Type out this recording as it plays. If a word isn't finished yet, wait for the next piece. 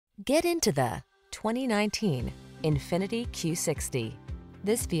Get into the 2019 INFINITI Q60.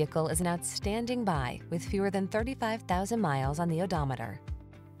 This vehicle is an outstanding buy with fewer than 35,000 miles on the odometer.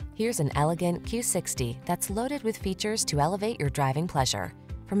 Here's an elegant Q60 that's loaded with features to elevate your driving pleasure.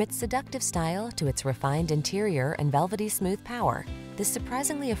 From its seductive style to its refined interior and velvety smooth power, this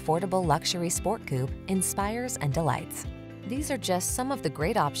surprisingly affordable luxury sport coupe inspires and delights. These are just some of the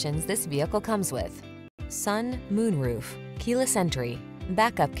great options this vehicle comes with: sun, moonroof, keyless entry,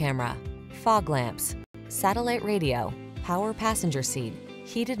 backup camera, fog lamps, satellite radio, power passenger seat,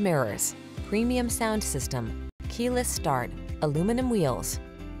 heated mirrors, premium sound system, keyless start, aluminum wheels.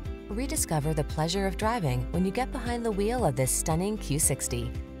 Rediscover the pleasure of driving when you get behind the wheel of this stunning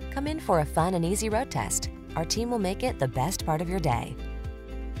Q60. Come in for a fun and easy road test. Our team will make it the best part of your day.